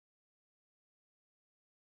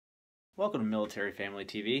Welcome to Military Family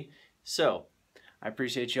TV. So, I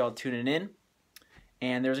appreciate you all tuning in.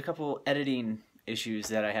 And there's a couple editing issues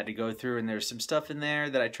that I had to go through, and there's some stuff in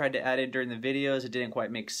there that I tried to add in during the videos. It didn't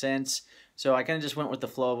quite make sense. So I kind of just went with the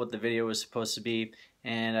flow of what the video was supposed to be,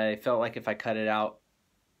 and I felt like if I cut it out,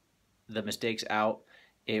 the mistakes out,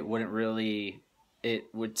 it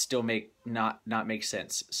would still not make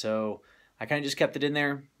sense. So I kind of just kept it in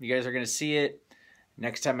there. You guys are going to see it.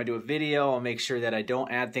 Next time I do a video, I'll make sure that I don't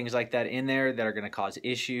add things like that in there that are going to cause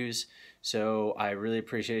issues. So I really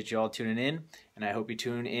appreciate you all tuning in, and I hope you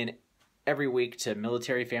tune in every week to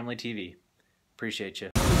Military Family TV. Appreciate you.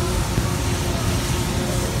 So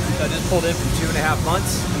I just pulled in from 2.5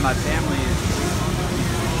 months, and my family is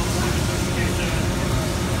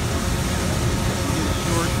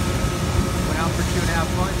short. Went out for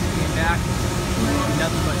 2.5 months, came back,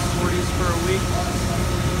 nothing but shorties for a week.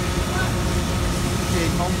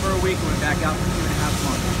 Stayed home for a week, went back out for 2.5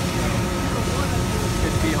 months.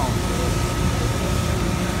 Good to be home.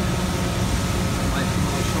 My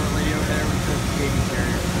little short lady over there with the baby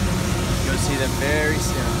carrier. Go see them very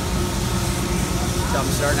soon. So I'm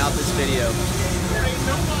starting out this video.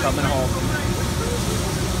 Coming home.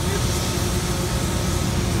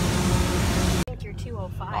 You're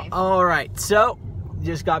 205. All right, so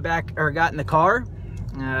just got in the car.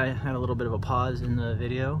 I had a little bit of a pause in the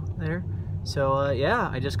video there. So yeah,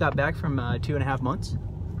 I just got back from 2.5 months.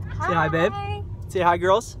 Hi. Say hi, babe. Say hi,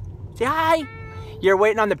 girls. Say hi. You're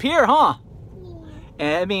waiting on the pier, huh? Yeah.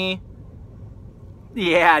 Emmy.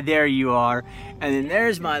 Yeah, there you are. And then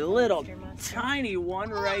there's my little tiny one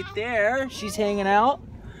right there. She's hanging out.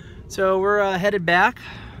 So we're headed back.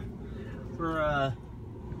 We're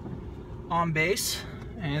on base,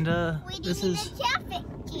 and this is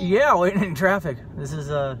yeah, waiting in traffic. This is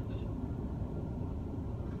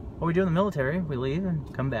what we do in the military. We leave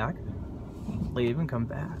and come back. Leave and come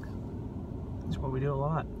back. That's what we do a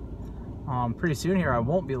lot. Pretty soon here I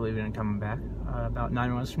won't be leaving and coming back. About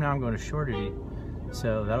 9 months from now I'm going to shore duty.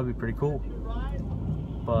 So that'll be pretty cool.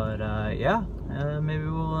 But yeah, maybe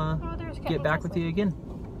we'll get back with you again.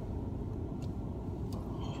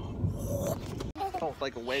 Oh,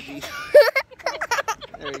 like a wedgie.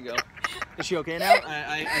 There you go. Is she okay now?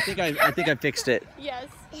 I think I fixed it. Yes.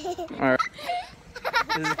 All right.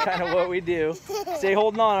 This is kind of what we do. Stay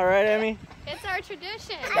holding on, all right, Emmy? It's our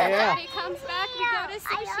tradition. Yeah. Everybody comes back, we go to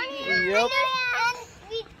sushi. Yep.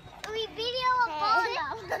 We video a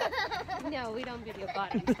bottom. No, we don't video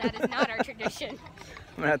bottoms. That is not our tradition.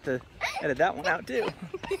 I'm gonna have to edit that one out too.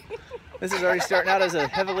 This is already starting out as a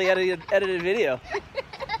heavily edited video.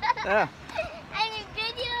 Yeah. And we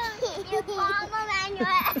video your bottom and your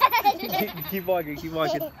head. Keep walking, keep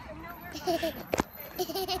walking. I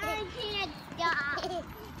can't stop.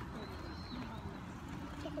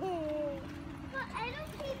 But I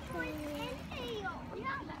don't see points in here.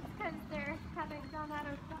 Yeah, that's because they haven't gone out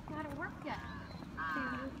of work yet.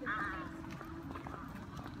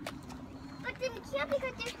 But then we can't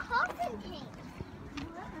because there's cotton paint.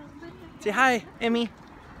 Say hi, Emmy.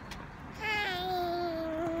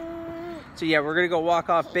 Hi. So yeah, we're gonna go walk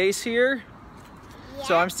off base here. Yeah.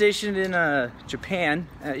 So I'm stationed in Japan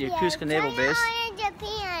at Yokosuka Naval Base. In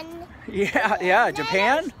Japan. Yeah,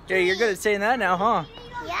 Japan? Yeah, you're good at saying that now, huh?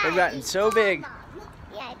 Yeah. They've gotten so big.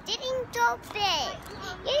 Yeah, getting so big.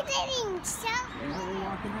 You're getting so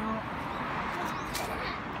Walking out.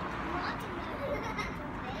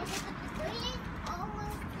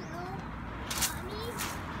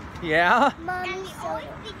 Yeah? Mommy, so always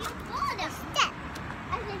think you fall the step.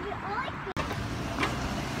 I said you always think.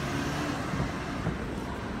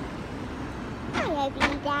 I love you,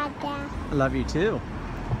 Dada. I love you too.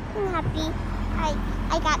 I'm happy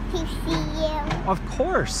I got to see you. Of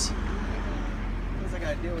course.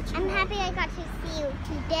 I'm happy I got to see you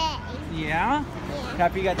today. Yeah? Yeah.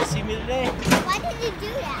 Happy you got to see me today? Why did you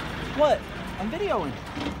do that? What? I'm videoing.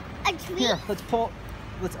 A tweet? Here, let's pull.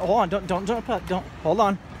 Hold on. Don't jump up. Don't. Hold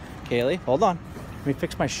on. Kaylee, hold on. Let me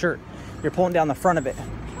fix my shirt. You're pulling down the front of it.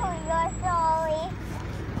 Oh, you're sorry.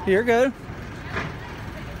 You're good.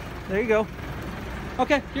 There you go.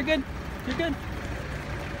 Okay, you're good. You're good.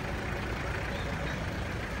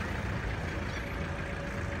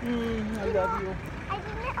 I love you. I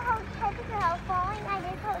didn't hold tight because I was falling. I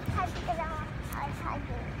just hold tight because I was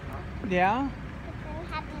hugging. Yeah? I'm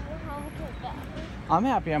happy you're home today. I'm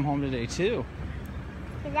happy I'm home today too.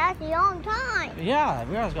 Because that's a long time. Yeah,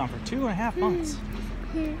 I was gone for 2.5 months.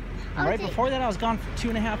 And right before that, I was gone for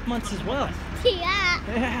 2.5 months as well. Yeah.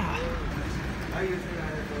 Yeah.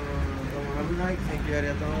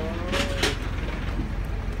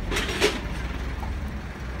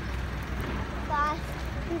 Gosh,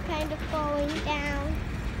 I'm kind of falling down.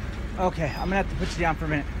 Okay, I'm gonna have to put you down for a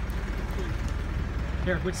minute.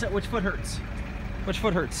 Here, which foot hurts? Which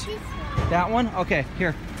foot hurts? This one. That one? Okay,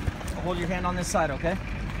 here. I'll hold your hand on this side, okay?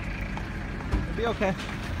 It'll be okay.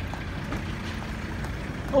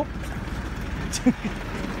 Oh!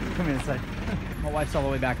 Come here this side. My wife's all the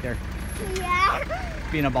way back there, Yeah.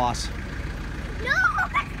 being a boss. No,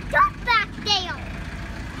 stop back there.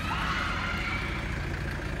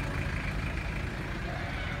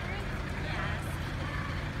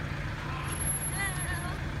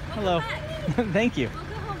 Hello. Thank you. We'll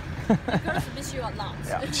go home. The girls will miss you a lot.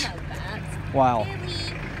 Yeah. Bad. Wow. Kelly,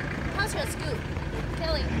 how's your school?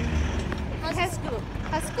 Kelly, how's your school?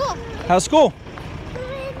 How's school? How's school?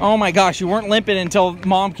 Oh my gosh, you weren't limping until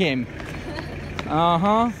mom came.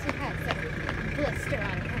 Uh-huh. She has a blister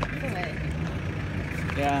on her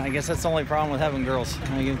foot. Yeah, I guess that's the only problem with having girls.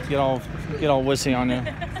 You get all wussy on you.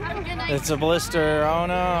 Have a good night. It's a blister. Oh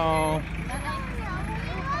no.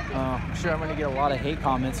 Oh, I'm sure I'm gonna get a lot of hate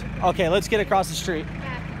comments. Okay, let's get across the street.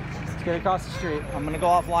 Let's get across the street. I'm gonna go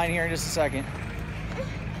offline here in just a second.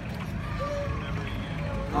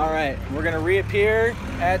 All right, we're gonna reappear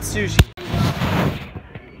at sushi.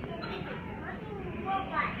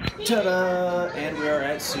 Ta-da! And we are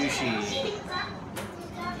at sushi.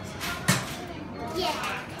 Yeah.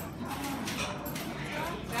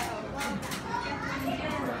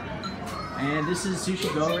 And this is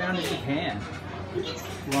Sushi Go Around in Japan.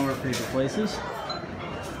 One of our favorite places.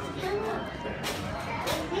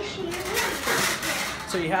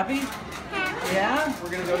 So you happy? Yeah?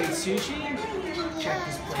 We're gonna go eat sushi? Check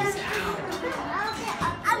this place out.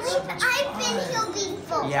 I've been here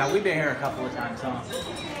before. Yeah, we've been here a couple of times, huh?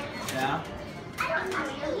 Yeah?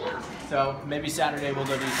 So maybe Saturday we'll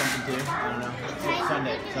go do something too. I don't know.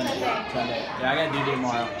 Sunday. Yeah, I got due date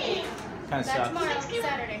tomorrow. Kind of sucks. Tomorrow,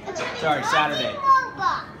 Saturday. Sorry, Saturday.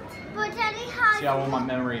 But Daddy has. See how well my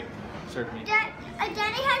memory served me. Daddy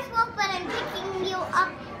has work, but I'm picking you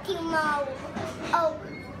up tomorrow. Oh.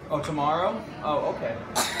 Oh, tomorrow? Oh, okay.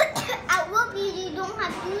 At work, you don't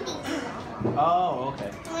have duty tomorrow. Oh,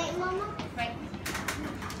 okay. Right, Mama? Right.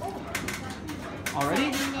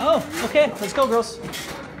 Already? Oh, okay. Let's go, girls.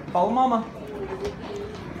 Follow Mama.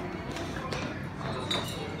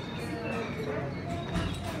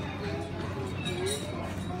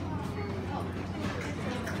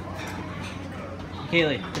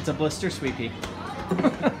 Kaylee, it's a blister, sweet pea.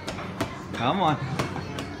 Come on.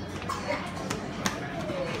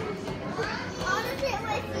 I'll sit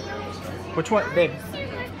with you. Which one, babe? Sit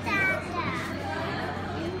with Dada.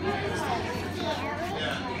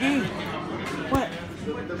 Hey, what?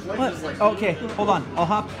 What? Okay, hold on. I'll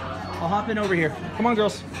hop in over here. Come on,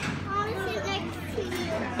 girls. I'll sit next to you.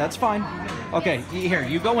 That's fine. Okay, here,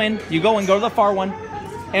 you go in. You go to the far one.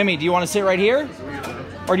 Emmy, do you want to sit right here?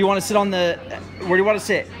 Or do you want to sit on the... Where do you want to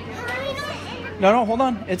sit? No, hold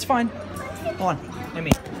on. It's fine. Hold on.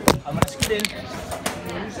 Emmy, I'm going to scoot in.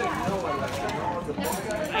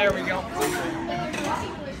 There we go.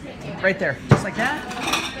 Right there. Just like that?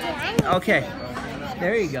 Okay.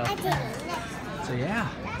 There you go. So, yeah.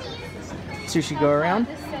 Sushi Go Around.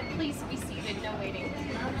 This said, please be seated, no waiting.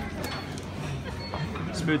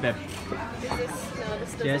 Smooth that. Is this, no,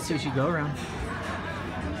 this doesn't. Yeah, Sushi Go Around.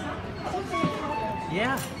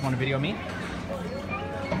 Yeah. Want to video me?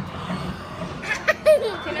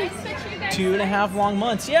 Can I switch you guys? 2.5 long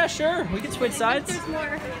months. Yeah, sure. We can switch sides. There's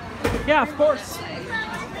more. Yeah, of course.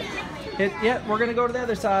 Yeah, we're gonna go to the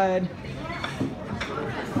other side.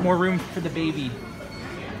 More room for the baby.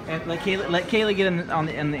 And let Kaylee get in on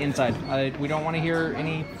the inside. We don't want to hear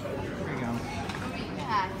any. There you go.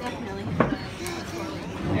 Yeah, definitely.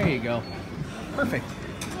 There you go. Perfect.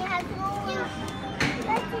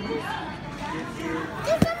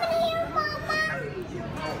 There's somebody here, Mama.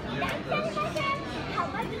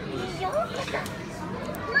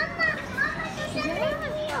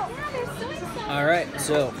 All right,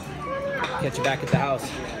 so catch you back at the house.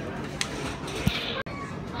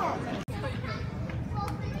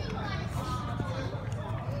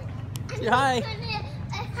 Say hi.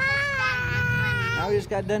 Hi. Now we just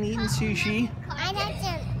got done eating sushi. I got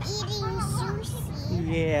done eating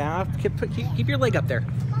sushi. Yeah, keep your leg up there.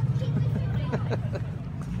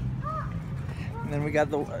 And then we got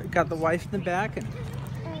the wife in the back, and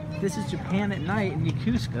this is Japan at night in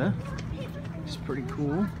Yokosuka. It's pretty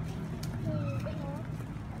cool.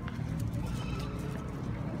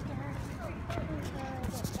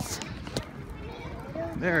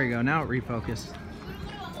 There we go. Now it refocused.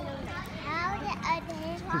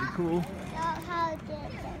 It's pretty cool.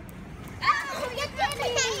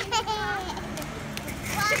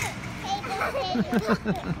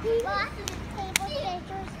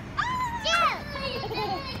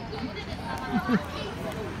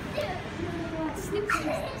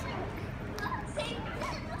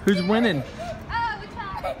 Who's winning?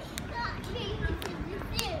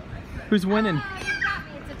 Who's winning? It's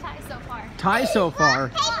a tie so far. Tie so far.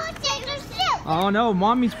 Paper, scissors, shoot. Oh no,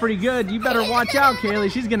 Mommy's pretty good. You better watch out,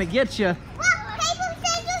 Kaylee. She's gonna get you. Rock, paper,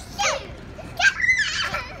 scissors, shoot.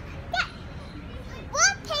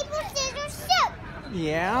 Rock, paper, scissors, shoot.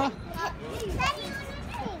 Yeah.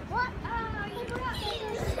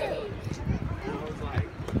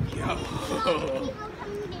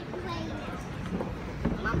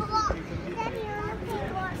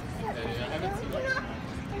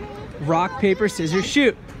 Rock, paper, scissors,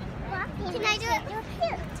 shoot. Can I do it?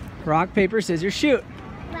 Rock, paper, scissors, shoot.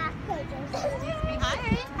 Rock, paper, scissors.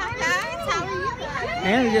 Hi guys, how are you guys?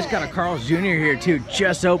 And we just got a Carl's Jr. here too.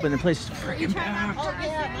 Just opened. The place is freaking packed. Oh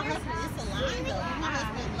yeah, my husband, it's a line though. My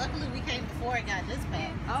husband, luckily we came before it got this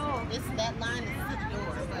bad. Oh. That line is to the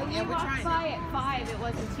door, but yeah, we're trying. By at 5, it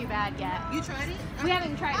wasn't too bad yet. You tried it? We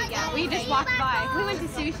haven't tried it yet. We just walked by. We went to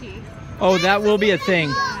sushi. Oh, that will be a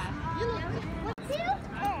thing.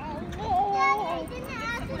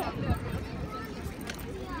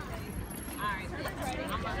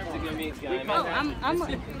 Oh, I'm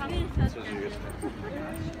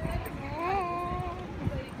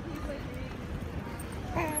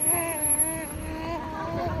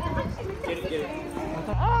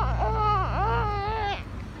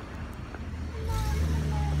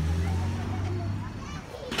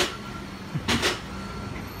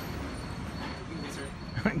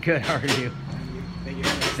Good, how are you?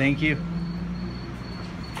 Thank you.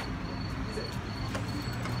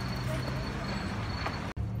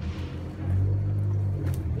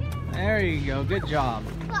 There you go, good job.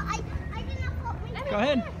 Go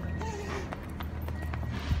ahead.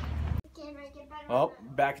 Well,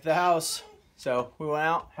 back at the house. So we went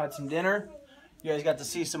out, had some dinner. You guys got to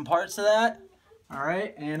see some parts of that. All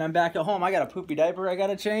right, and I'm back at home. I got a poopy diaper I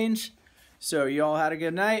gotta change. So you all had a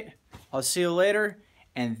good night. I'll see you later,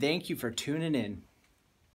 and thank you for tuning in.